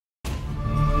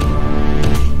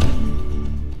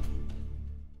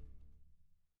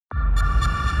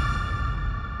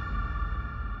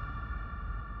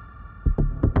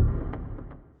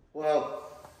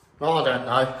I don't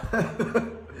know.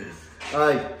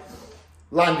 Hey,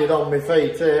 landed on my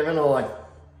feet here, haven't I?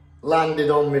 Landed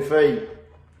on my feet.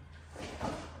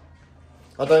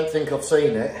 I don't think I've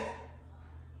seen it.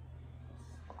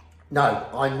 No,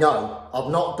 I know. I've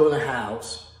not done a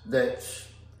house that's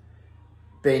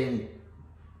been,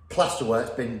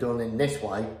 plasterwork's been done in this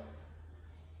way.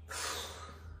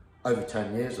 Over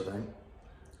 10 years, I think.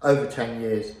 Over 10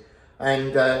 years.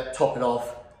 And top it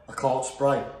off, I can't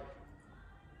spray.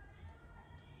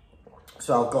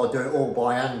 So I've got to do it all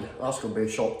by hand. That's going to be a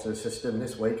shock to the system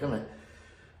this week, isn't it?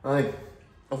 I've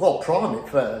got to prime it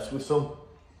first with some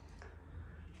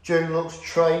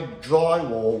Duluxtrade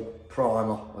drywall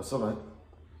primer or something.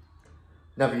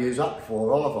 Never used that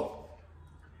before either.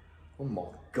 Oh my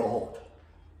God.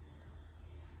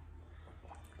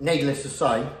 Needless to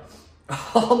say,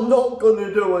 I'm not going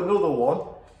to do another one,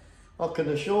 I can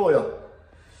assure you.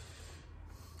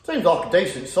 Seems like a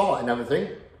decent site and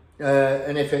everything.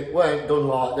 And if it weren't done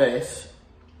like this,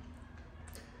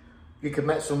 you could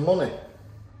make some money.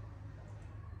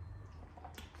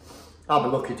 I'll be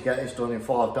lucky to get this done in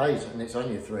 5 days, and it's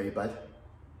only a 3-bed.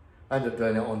 I end up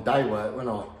doing it on day work, won't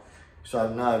I?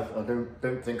 So no, I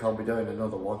don't think I'll be doing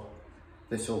another one.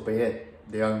 This will be it,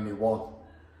 the only one.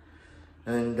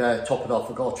 And top it off,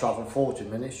 I've got to travel 40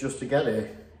 minutes just to get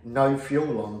here. No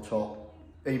fuel on top,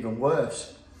 even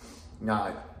worse.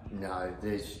 No,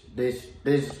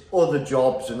 there's other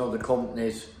jobs and other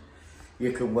companies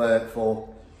you can work for.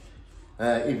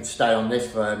 Even stay on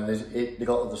this firm, they've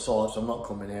got other sites. I'm not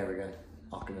coming here again,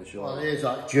 I can assure you. Well, here's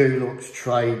that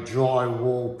Duluxtrade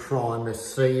drywall primer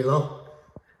sealer.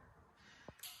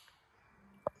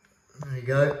 There you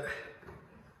go.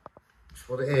 That's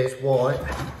what it is, white.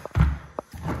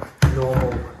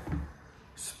 Normal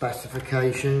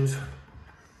specifications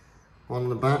on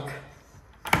the back.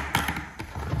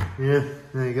 Yeah,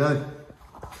 there you go.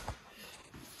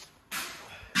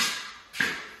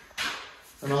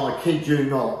 And I kid you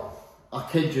not,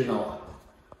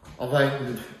 I've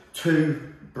opened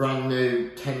 2 brand new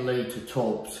 10 litre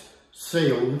tubs,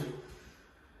 sealed,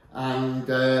 and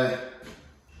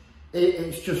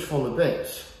it's just full of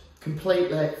bits.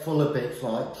 Completely full of bits,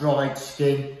 like dried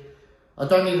skin. I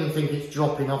don't even think it's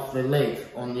dropping off the lid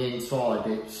on the inside.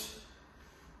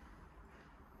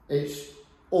 It's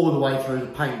all the way through the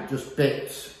paint, just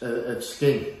bits of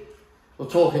skin. I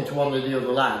was talking to one of the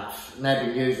other lads, and they've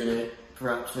been using it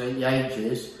for absolutely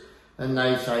ages, and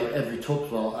they say every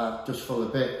tub's like that, just full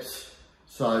of bits.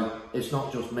 So it's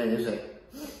not just me, is it?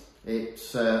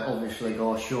 It's obviously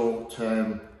got a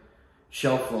short-term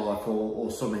shelf life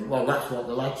or something. Well, that's what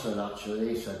the lad said actually,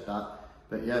 he said that.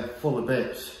 But yeah, full of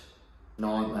bits.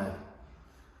 Nightmare.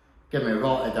 Give me a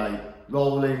right headache.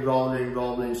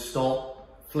 Rolling,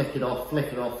 stop, flick it off,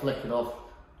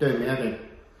 do me head in.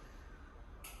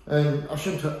 And I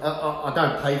shouldn't, I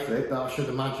don't pay for it, but I should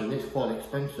imagine it's quite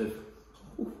expensive.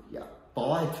 Ooh, yeah,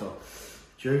 buy it.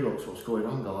 Dulux, what's going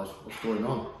on, guys? What's going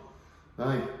on?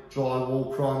 Hey,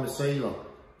 drywall primer sealer,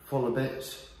 full of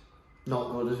bits.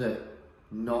 Not good, is it?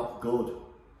 Not good.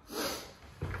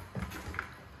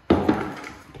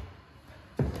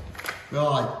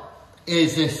 Right,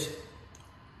 here's this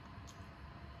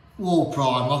wall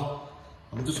primer.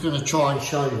 I'm just going to try and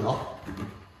show you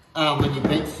how many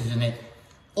bits is in it.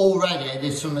 Already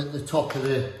there's some at the top of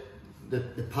the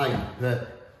paint,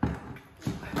 but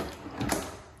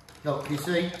look, you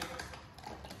see?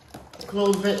 Look at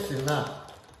all the bits in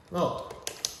that. Look.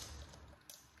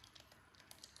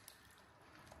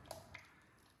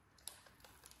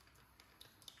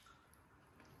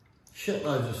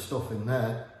 Shitloads of stuff in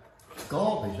there. It's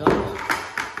garbage, isn't it?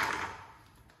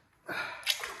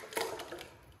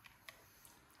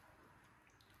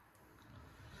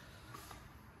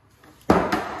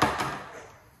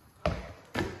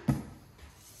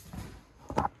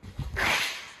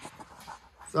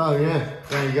 So yeah,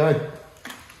 there you go.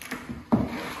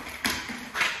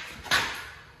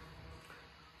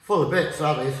 Full of bits,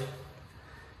 that is.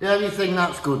 The only thing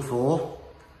that's good for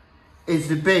is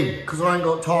the bin, because I ain't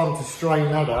got time to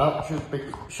strain that out.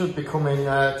 Should be coming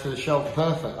to the shelf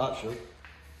perfect, actually.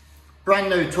 Brand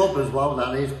new tub as well,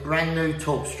 that is. Brand new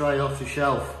tub straight off the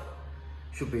shelf.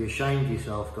 Should be ashamed of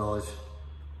yourself, guys.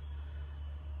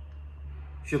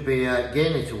 Should be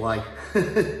getting it away,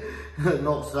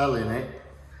 not selling it.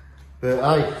 But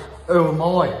hey, who am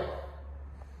I?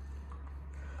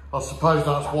 I suppose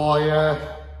that's why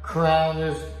Crown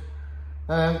has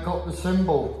got the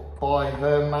symbol by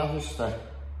Her Majesty.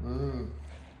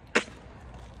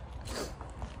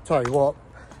 Tell you what,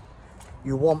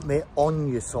 you want me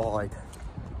on your side,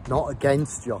 not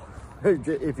against you,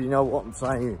 if you know what I'm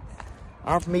saying.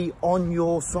 Have me on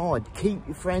your side. Keep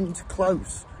your friends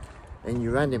close and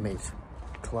your enemies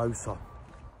closer.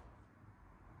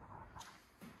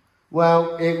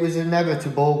 Well, it was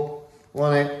inevitable,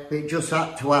 wasn't it? It just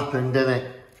had to happen, didn't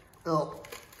it? Oh.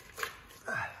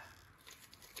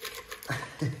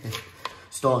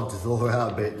 Starting to thaw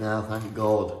out a bit now, thank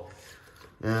God.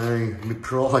 My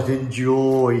pride and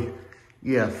joy.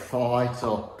 Yeah,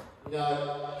 fighter. You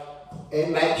know, it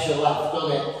makes you laugh,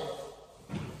 doesn't it?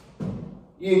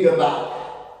 You go back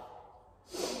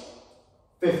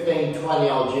 15, 20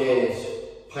 odd years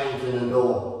painting a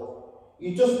door.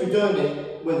 You'd just be doing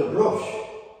it with a brush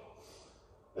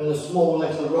and a small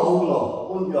little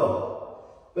roller, wouldn't you?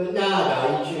 But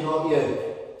nowadays you've got your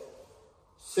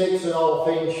 6.5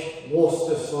 inch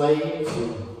Worcester sleeves,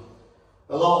 and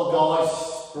a lot of guys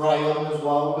spray them as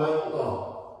well, don't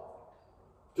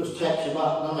they? Just takes you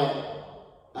back, doesn't it?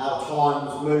 How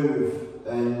times move,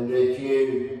 and if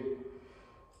you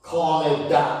can't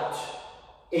adapt,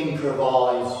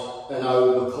 improvise and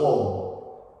overcome,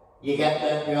 you get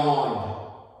left behind.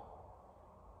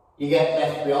 You get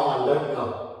left behind, don't you?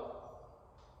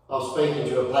 I was speaking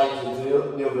to a patient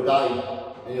the other day,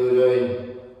 and he was doing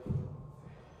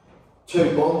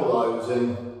 2 bungalows,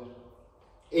 and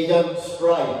he don't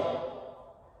spray.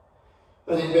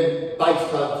 And he'd been base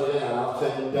coated out,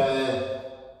 and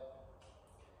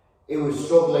he was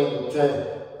struggling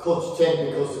to cut tin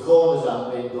because the corners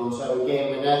hadn't been done, so it gave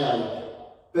him an headache.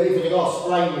 But if he'd got a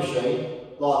spray machine,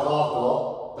 like I've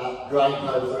got, that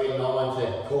Graco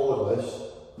 390 cordless,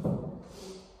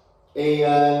 he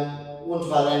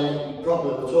wouldn't have had any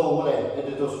problem at all, would it?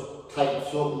 It'd have just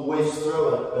taped up and whizzed through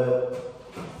it.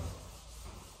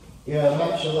 Yeah, it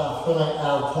makes you laugh, doesn't it,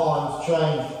 how times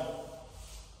change.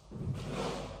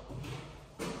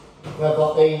 We've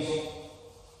got these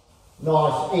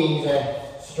nice, easy,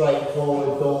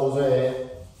 straightforward doors here.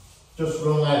 Just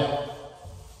run a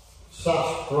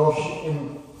sash brush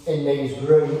in these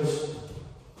grooves.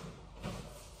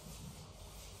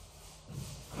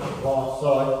 Like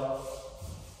so.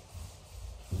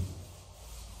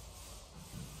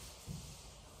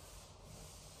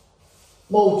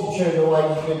 Multitude of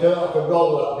ways you can do it. I can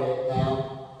roll that bit down.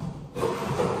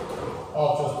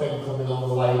 I've just been coming all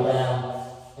the way down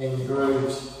in the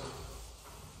grooves.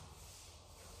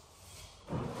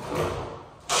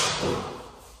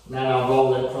 Now I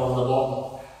roll it from the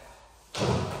bottom.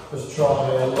 Just trying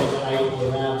to eliminate the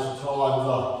amount of times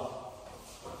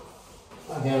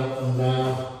I get up and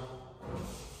down.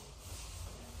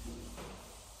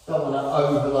 Don't want to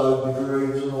overload the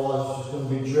grooves, otherwise it's just going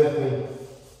to be dripping.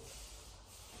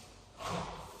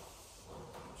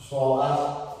 Just like that.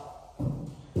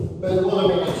 But there would have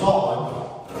been a time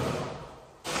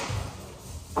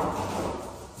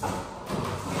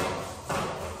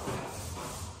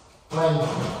when,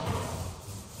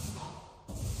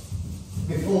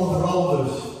 before the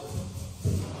rollers,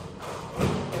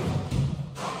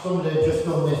 somebody had just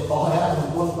done this by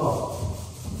hand, wouldn't they?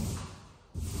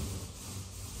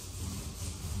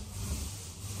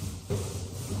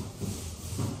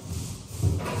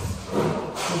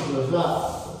 Simple as that.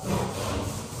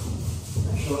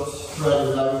 Make sure it's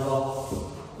threaded over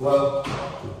well.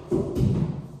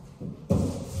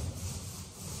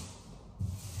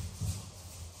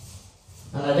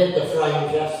 And I did the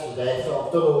frames yesterday, so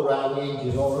I've done all around the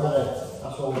edges already.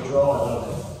 That's all dry, isn't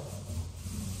it?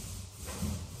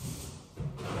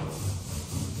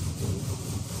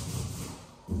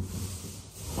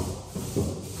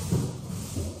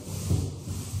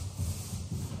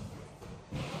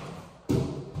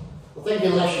 I think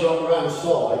unless you've got your own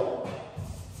site,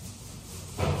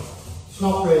 it's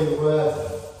not really worth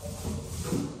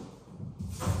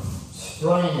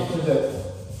spraying it, is it?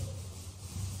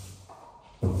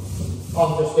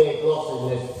 I'm just here glossing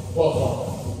this gloss on.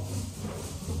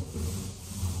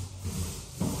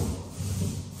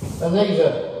 And these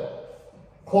are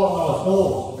quite nice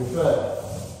doors, to be fair.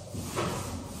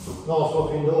 Nice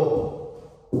looking door.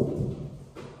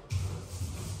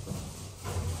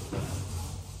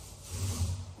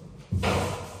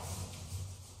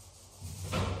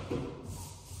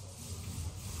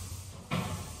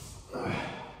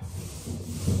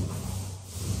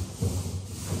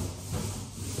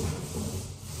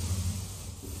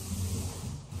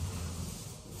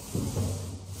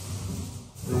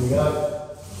 There you go.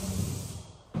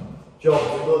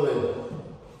 Job's good.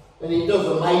 And it does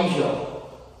amaze you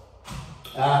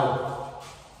how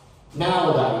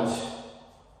nowadays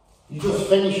you just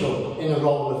finish them in a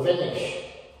roll of finish.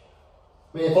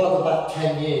 I mean, if I go back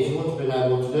 10 years, you wouldn't have been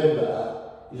able to do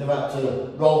that. You'd have had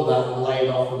to roll that and lay it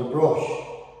off with a brush.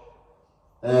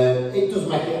 It does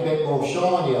make it a bit more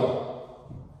shinier.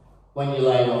 when you're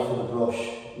laying off with a brush,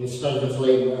 instead of just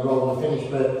leaving it a roll and finish.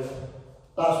 But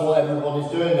that's what everybody's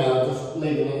doing now, just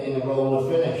leaving it in a roll and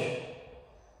finish.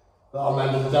 But I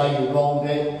remember the day you rolled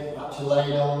it, had to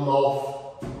lay it all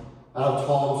off. How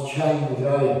times change,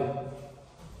 eh?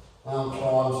 How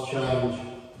times change.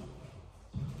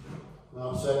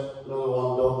 That's it, another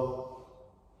one done.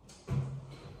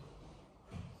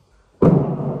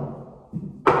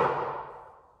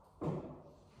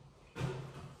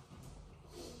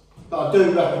 But I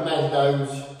do recommend those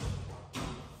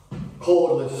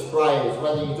cordless sprayers,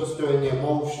 whether you're just doing the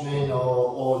emulsioning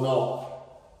or not.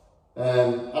 I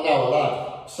know a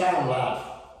lad, Sam lad,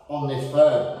 on this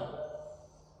firm,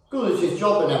 good at his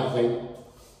job and everything,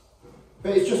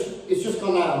 but it's just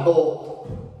gone out and bought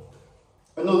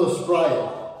another sprayer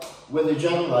with a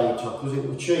generator because it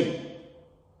was cheap,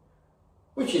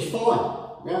 which is fine,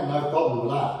 yeah, no problem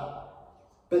with that.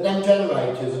 But them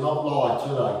generators are not light,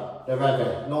 are they? They're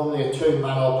heavy. Normally a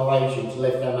two-man operation to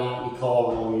lift them out of your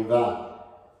car or your van.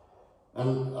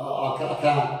 And I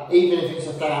can't, even if it's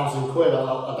 £1,000,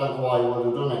 I don't know why you would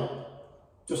have done it.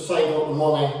 Just save up the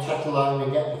money, take a loan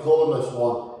and get the cordless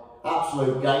one.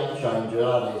 Absolute game changer,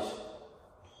 that is.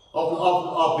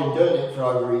 I've been doing it for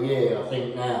over a year, I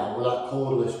think now, with that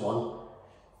cordless one.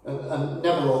 And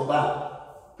never looked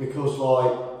back, because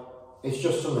like, it's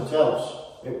just something else.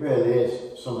 It really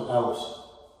is something else.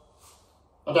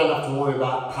 I don't have to worry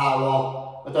about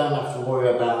power, I don't have to worry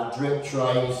about drip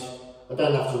trays, I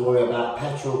don't have to worry about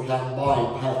petrol can,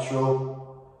 buying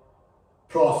petrol,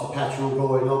 price of petrol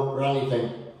going up or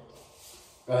anything,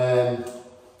 and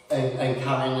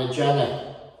carrying a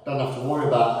Jenny. Don't have to worry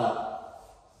about that.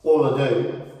 All I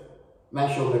do,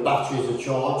 make sure my batteries are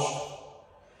charged,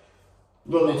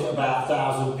 run it at about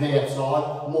 1000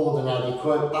 psi, more than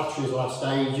adequate. Batteries last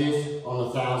ages on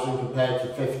 1000 compared to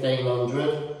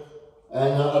 1500.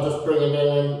 And I just bring it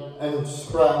in and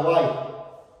spray away.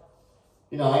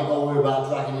 You know, I ain't got to worry about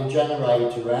dragging a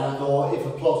generator around, or if a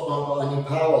plot's not got any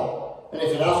power. And if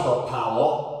it has got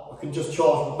power, I can just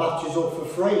charge the batteries up for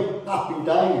free. Happy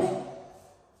days.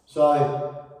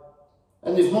 So,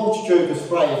 and there's multitude of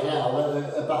sprayers now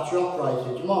that are battery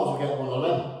operated. You might as well get one of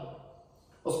them.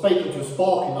 I was speaking to a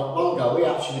Sparky not long ago. We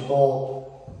actually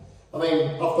bought, I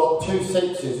mean, I've got 2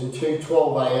 6s and 2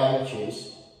 12AHs.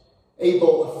 He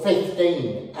bought a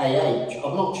 15 AH.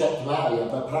 I've not checked them out yet,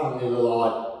 but apparently they're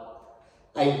like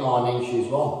 8-9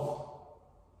 inches long.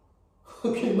 I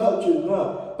can imagine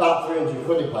that. About 300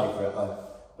 quid he paid for it though.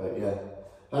 But yeah.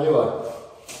 Anyway,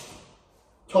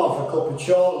 time for a cup of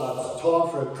char, lads. Time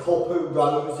for a cup of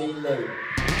Rosy Lou.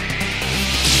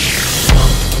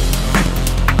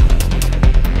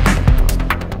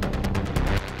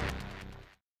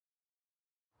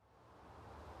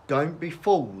 Don't be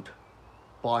fooled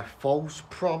by false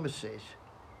promises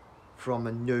from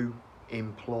a new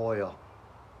employer.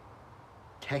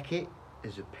 Take it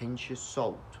as a pinch of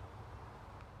salt.